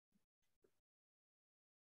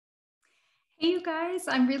Hey, you guys,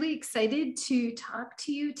 I'm really excited to talk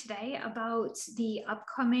to you today about the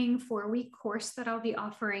upcoming 4-week course that I'll be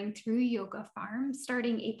offering through Yoga Farm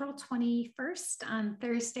starting April 21st on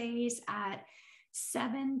Thursdays at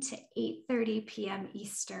 7 to 8:30 p.m.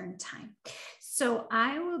 Eastern Time. So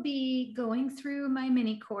I will be going through my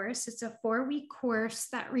mini course. It's a 4-week course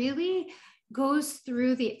that really goes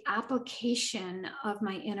through the application of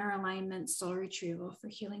my Inner Alignment Soul Retrieval for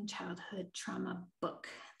Healing Childhood Trauma book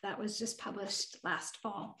that was just published last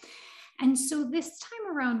fall. And so this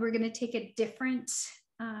time around, we're going to take a different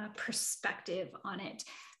perspective on it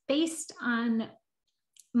based on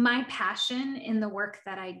my passion in the work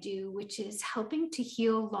that I do, which is helping to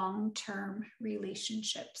heal long-term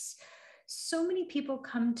relationships. So many people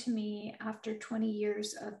come to me after 20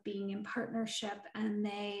 years of being in partnership and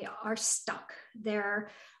they are stuck. They're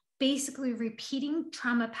basically repeating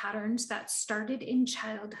trauma patterns that started in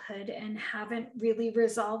childhood and haven't really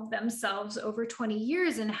resolved themselves over 20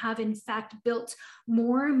 years and have in fact built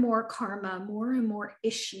more and more karma, more and more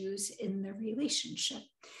issues in the relationship.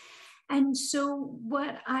 And so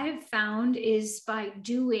what I've found is by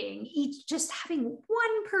doing just having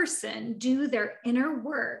one person do their inner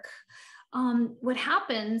work, what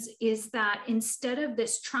happens is that instead of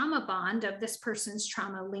this trauma bond of this person's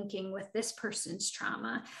trauma linking with this person's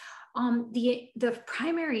trauma, the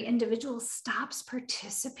primary individual stops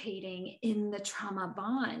participating in the trauma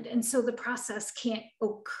bond. And so the process can't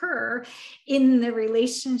occur in the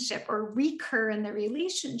relationship or recur in the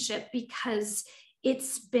relationship because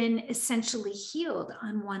it's been essentially healed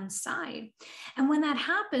on one side. And when that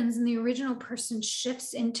happens and the original person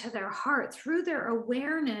shifts into their heart through their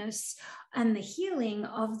awareness and the healing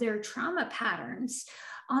of their trauma patterns,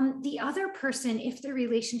 the other person, if the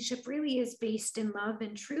relationship really is based in love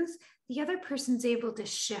and truth, the other person's able to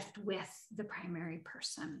shift with the primary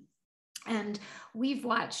person. And we've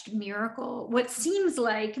watched what seems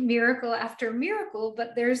like miracle after miracle,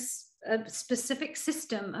 but there's a specific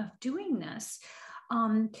system of doing this.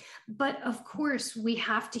 But of course, we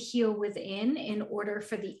have to heal within in order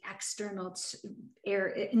for the external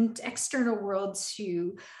world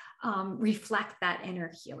to reflect that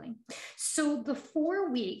inner healing. So the 4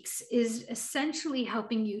 weeks is essentially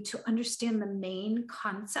helping you to understand the main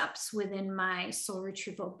concepts within my soul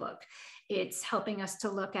retrieval book. It's helping us to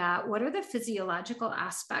look at what are the physiological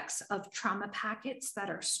aspects of trauma packets that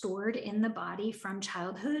are stored in the body from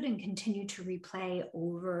childhood and continue to replay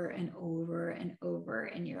over and over and over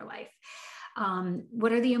in your life.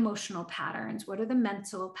 What are the emotional patterns? What are the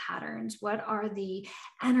mental patterns? What are the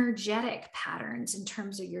energetic patterns in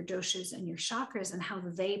terms of your doshas and your chakras and how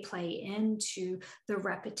they play into the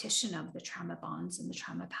repetition of the trauma bonds and the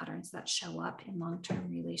trauma patterns that show up in long-term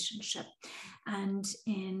relationship and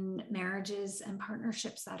in marriages and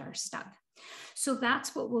partnerships that are stuck. So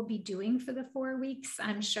that's what we'll be doing for the 4 weeks.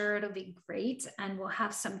 I'm sure it'll be great. And we'll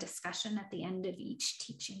have some discussion at the end of each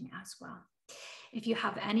teaching as well. If you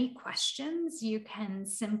have any questions, you can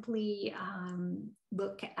simply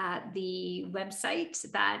look at the website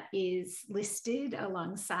that is listed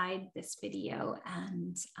alongside this video.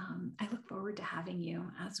 And I look forward to having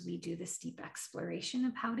you as we do this deep exploration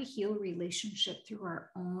of how to heal relationship through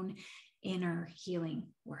our own inner healing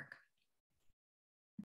work.